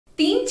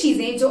3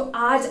 चीजें जो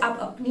आज आप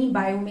अपनी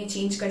बायो में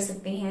चेंज कर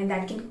सकते हैं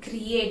दैट कैन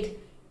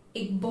क्रिएट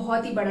एक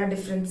बहुत ही बड़ा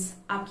डिफरेंस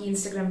आपकी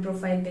इंस्टाग्राम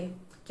प्रोफाइल पे।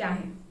 क्या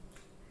है?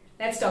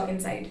 Let's talk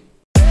inside.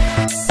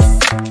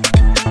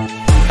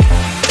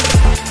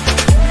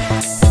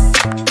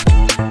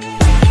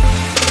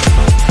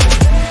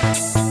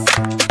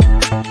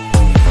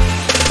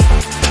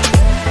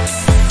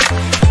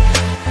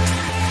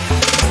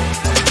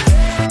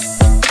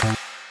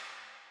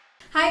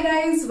 Hi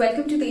guys,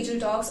 welcome to Tejal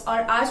talks.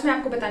 और आज मैं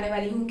आपको बताने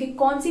वाली हूँ कि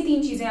कौन सी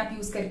 3 चीजें आप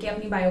यूज करके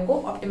अपनी बायो को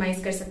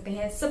ऑप्टिमाइज कर सकते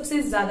हैं।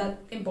 सबसे ज्यादा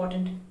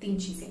इंपॉर्टेंट 3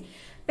 चीजें।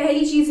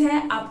 पहली चीज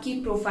है आपकी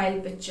profile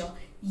picture.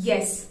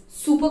 Yes,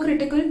 super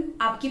critical.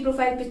 आपकी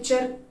प्रोफाइल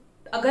पिक्चर,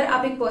 अगर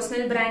आप एक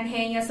पर्सनल ब्रांड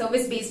है या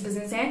सर्विस बेस्ड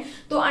बिजनेस है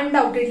तो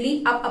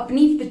अनडाउटेडली आप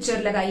अपनी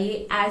पिक्चर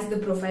लगाइए as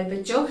the profile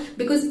picture,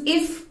 because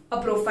if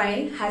a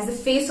profile has a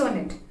face on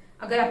it,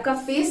 अगर आपका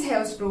फेस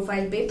है उस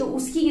प्रोफाइल पे तो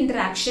उसकी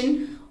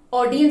इंटरेक्शन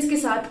ऑडियंस के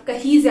साथ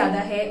कहीं ज्यादा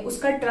है।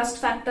 उसका ट्रस्ट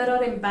फैक्टर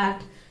और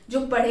इम्पैक्ट जो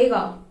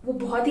पड़ेगा वो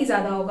बहुत ही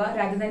ज्यादा होगा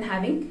rather than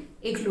having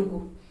एक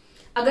लोगो।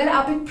 अगर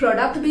आप एक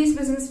प्रोडक्ट बेस्ड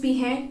बिजनेस भी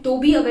हैं तो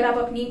भी अगर आप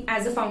अपनी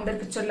एज अ फाउंडर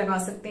पिक्चर लगा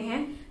सकते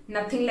हैं,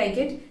 नथिंग लाइक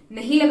इट।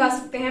 नहीं लगा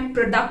सकते हैं,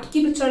 प्रोडक्ट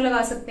की पिक्चर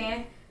लगा सकते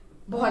हैं,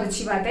 बहुत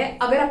अच्छी बात है।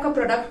 अगर आपका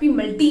प्रोडक्ट भी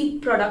मल्टी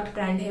प्रोडक्ट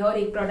ब्रांड है और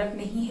एक प्रोडक्ट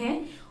नहीं है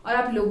और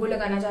आप लोगो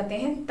लगाना चाहते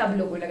हैं तब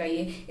लोगो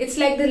लगाइए। It's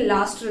like the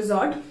last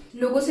resort.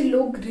 लोगो से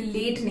लोग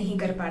रिलेट नहीं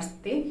कर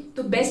पाते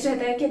तो बेस्ट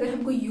रहता है कि अगर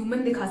हम कोई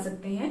ह्यूमन दिखा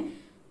सकते हैं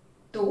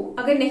तो,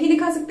 अगर नहीं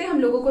दिखा सकते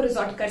हम लोगों को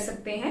रिजॉर्ट कर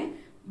सकते हैं,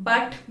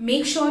 बट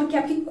मेक श्योर कि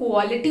आपकी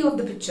क्वालिटी ऑफ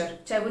द पिक्चर,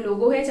 चाहे वो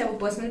लोगो है चाहे वो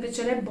पर्सनल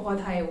पिक्चर है,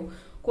 बहुत हाई हो।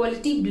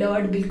 क्वालिटी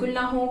ब्लर्ड बिल्कुल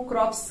ना हो,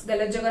 क्रॉप्स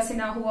गलत जगह से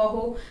ना हुआ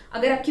हो।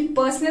 अगर आपकी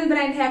पर्सनल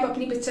ब्रांड है, आप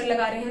अपनी पिक्चर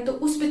लगा रहे हैं तो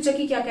उस पिक्चर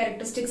की क्या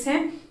कैरेक्टरिस्टिक्स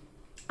हैं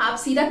आप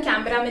सीधा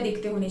कैमरा में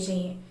देखते होने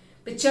चाहिए।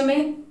 पिक्चर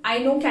में आई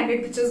नो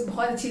कैंडिड पिक्चर्स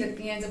बहुत अच्छी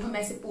लगती हैं जब हम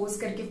ऐसे पोज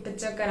करके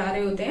पिक्चर करा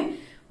रहे होते हैं,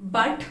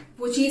 बट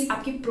वो चीज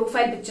आपकी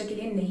प्रोफाइल पिक्चर के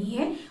लिए नहीं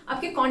है।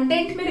 आपके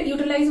कंटेंट में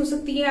यूटिलाइज हो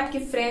सकती है, आपके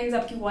फ्रेंड्स,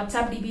 आपकी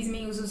व्हाट्सएप डीबीज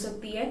में यूज हो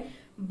सकती है,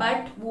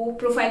 बट वो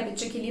प्रोफाइल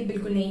पिक्चर के लिए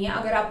बिल्कुल नहीं है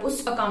अगर आप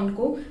उस अकाउंट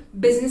को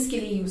बिजनेस के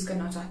लिए यूज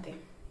करना चाहते हैं।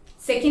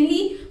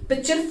 सेकेंडली,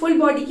 पिक्चर फुल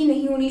बॉडी की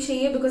नहीं होनी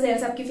चाहिए, बिकॉज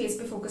ऐसा आपके फेस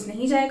पे फोकस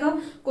नहीं जाएगा।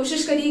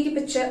 कोशिश करिए कि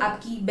पिक्चर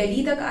आपकी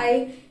बेली तक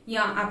आए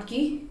या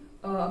आपकी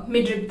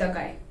मिडरिब तक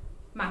आए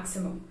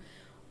मैक्सिमम।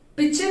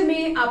 पिक्चर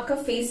में आपका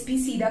फेस भी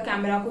सीधा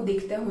कैमरा को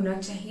देखते होना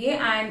चाहिए,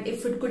 and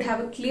if it could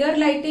have a clear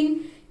lighting,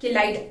 कि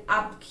लाइट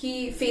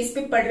आपकी फेस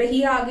पे पड़ रही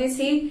है आगे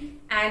से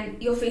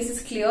and your face is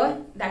clear,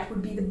 that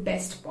would be the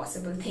best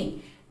possible thing.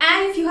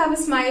 And if you have a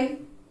smile,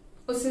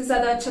 उससे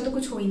ज्यादा अच्छा तो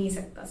कुछ हो ही नहीं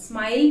सकता।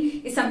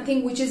 Smile is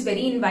something which is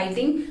very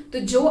inviting. तो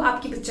जो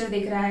आपकी पिक्चर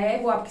देख रहा है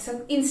वो आपके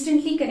साथ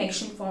इंस्टेंटली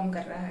कनेक्शन फॉर्म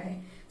कर रहा है।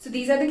 So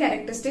these are the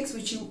characteristics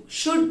which you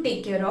should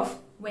take care of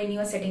when you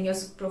are setting your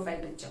profile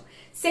picture.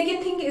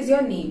 Second thing is your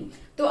name.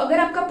 तो अगर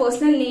आपका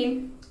पर्सनल नेम,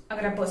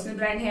 अगर आप पर्सनल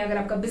ब्रांड है, अगर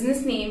आपका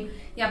बिजनेस नेम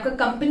या आपका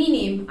कंपनी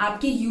नेम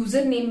आपके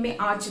यूजर नेम में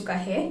आ चुका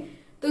है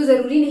तो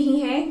जरूरी नहीं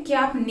है कि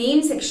आप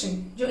नेम सेक्शन,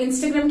 जो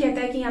इंस्टाग्राम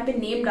कहता है कि यहाँ पे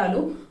नेम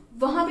डालो,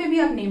 वहां पे भी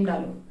आप नेम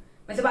डालो।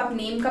 मतलब आप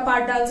नेम का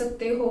पार्ट डाल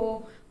सकते हो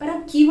पर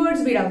आप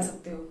कीवर्ड्स भी डाल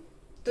सकते हो।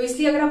 तो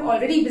इसलिए अगर आप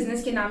ऑलरेडी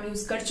बिजनेस के नाम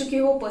यूज कर चुके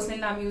हो, पर्सनल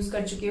नाम यूज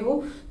कर चुके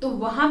हो, तो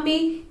वहां पे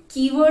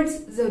कीवर्ड्स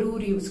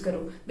जरूर यूज करो,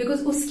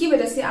 बिकॉज उसकी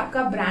वजह से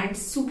आपका ब्रांड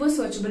सुपर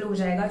सर्चेबल हो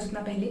जाएगा जितना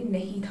पहले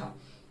नहीं था।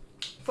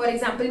 फॉर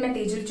एग्जाम्पल, मैं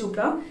तेजल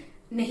चोपड़ा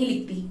नहीं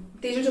लिखती,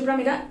 तेजल चोपड़ा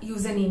मेरा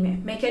यूजर नेम है।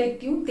 मैं क्या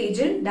लिखती हूँ?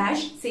 Tejal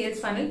dash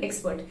sales funnel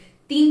expert.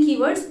 3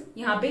 keywords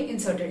यहाँ पे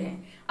इंसर्टेड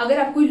हैं। अगर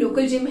आप कोई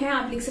लोकल जिम है,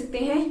 आप लिख सकते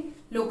हैं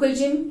लोकल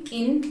जिम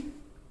इन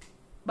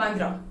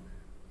बांद्रा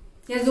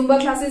या Zumba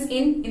classes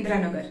in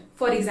Indiranagar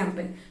for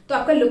example, तो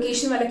आपका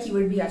लोकेशन वाला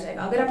कीवर्ड भी आ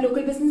जाएगा। अगर आप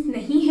लोकल बिजनेस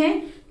नहीं है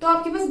तो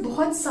आपके पास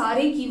बहुत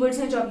सारे कीवर्ड्स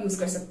हैं जो आप यूज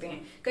कर सकते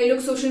हैं। कई लोग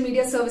सोशल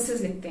मीडिया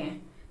सर्विसेज लिखते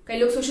हैं, कई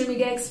लोग सोशल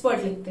मीडिया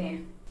एक्सपर्ट लिखते हैं।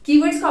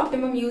 कीवर्ड्स का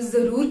ऑप्टिमम यूज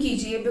जरूर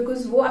कीजिए,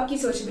 बिकॉज वो आपकी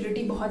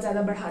सर्चेबिलिटी बहुत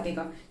ज्यादा बढ़ा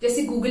देगा।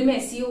 जैसे गूगल में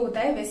एसईओ होता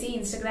है, वैसे ही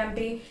इंस्टाग्राम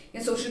पे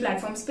या सोशल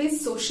प्लेटफॉर्म्स पे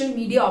सोशल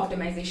मीडिया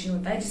ऑप्टिमाइजेशन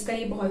होता है, जिसका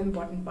ये बहुत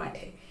इंपॉर्टेंट पार्ट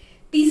है।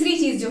 तीसरी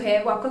चीज जो है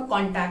वो आपका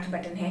कॉन्टैक्ट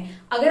बटन है।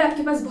 अगर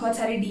आपके पास बहुत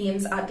सारे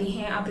डीएम्स आते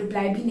हैं, आप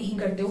रिप्लाई भी नहीं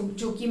करते हो,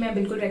 जो कि मैं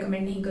बिल्कुल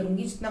रेकमेंड नहीं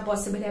करूंगी, जितना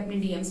पॉसिबल है अपने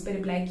डीएम्स पे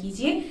रिप्लाई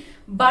कीजिए,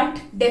 बट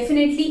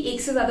डेफिनेटली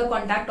एक से ज्यादा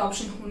कॉन्टैक्ट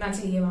ऑप्शन होना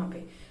चाहिए वहां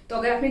पे। तो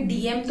अगर आपने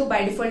डीएम तो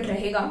बाय डिफॉल्ट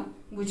रहेगा,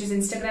 which is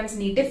Instagrams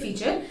native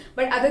feature,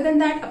 but other than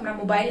that अपना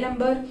मोबाइल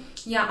नंबर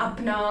या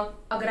अपना,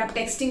 अगर आप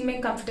टेक्सटिंग में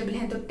कंफर्टेबल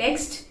हैं तो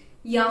टेक्स्ट,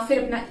 या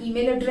फिर अपना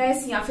ईमेल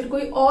एड्रेस, या फिर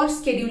कोई और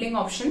स्केड्यूलिंग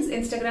ऑप्शंस।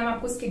 इंस्टाग्राम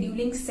आपको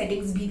स्केड्यूलिंग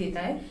सेटिंग्स भी देता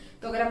है,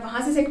 तो अगर आप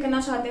वहां से सेट करना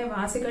चाहते हैं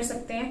वहां से कर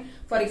सकते हैं।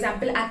 For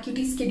example,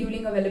 activity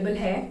scheduling available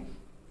है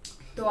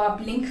तो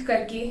आप लिंक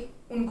करके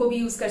उनको भी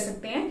यूज कर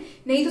सकते हैं।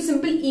 नहीं तो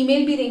सिंपल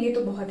ईमेल भी देंगे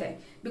तो बहुत है,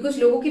 बिकॉज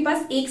लोगों के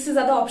पास एक से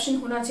ज्यादा ऑप्शन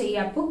होना चाहिए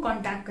आपको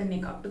कांटेक्ट करने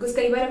का। बिकॉज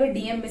कई बार अगर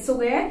डीएम मिस हो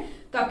गया है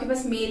तो आपके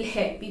पास मेल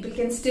है, people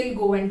can still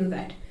go and do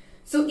that.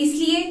 सो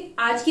इसलिए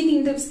आज की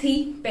 3 टिप्स थी।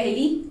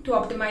 पहली, to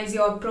optimise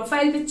your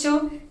profile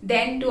picture,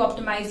 then to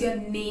optimise your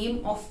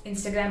name of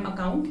Instagram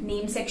account,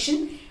 name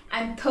section,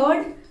 and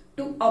third,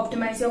 to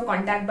optimize your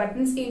contact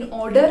buttons in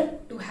order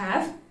to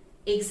have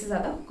एक से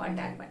ज्यादा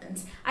contact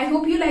buttons. I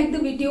hope you like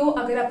the video.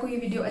 अगर आपको ये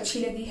video अच्छी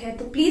लगी है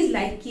तो प्लीज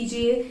लाइक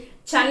कीजिए,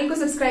 चैनल को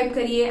सब्सक्राइब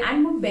करिए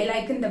एंड वो बेल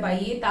आइकन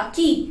दबाइए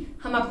ताकि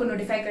हम आपको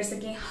नोटिफाई कर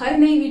सकें हर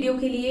नई वीडियो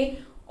के लिए।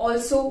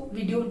 ऑल्सो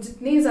वीडियो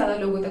जितने ज्यादा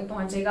लोगों तक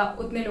पहुंचेगा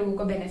उतने लोगों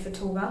को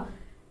बेनिफिट होगा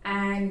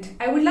and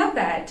I would love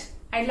that.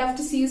 I'd love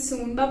to see you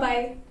soon. Bye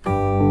bye.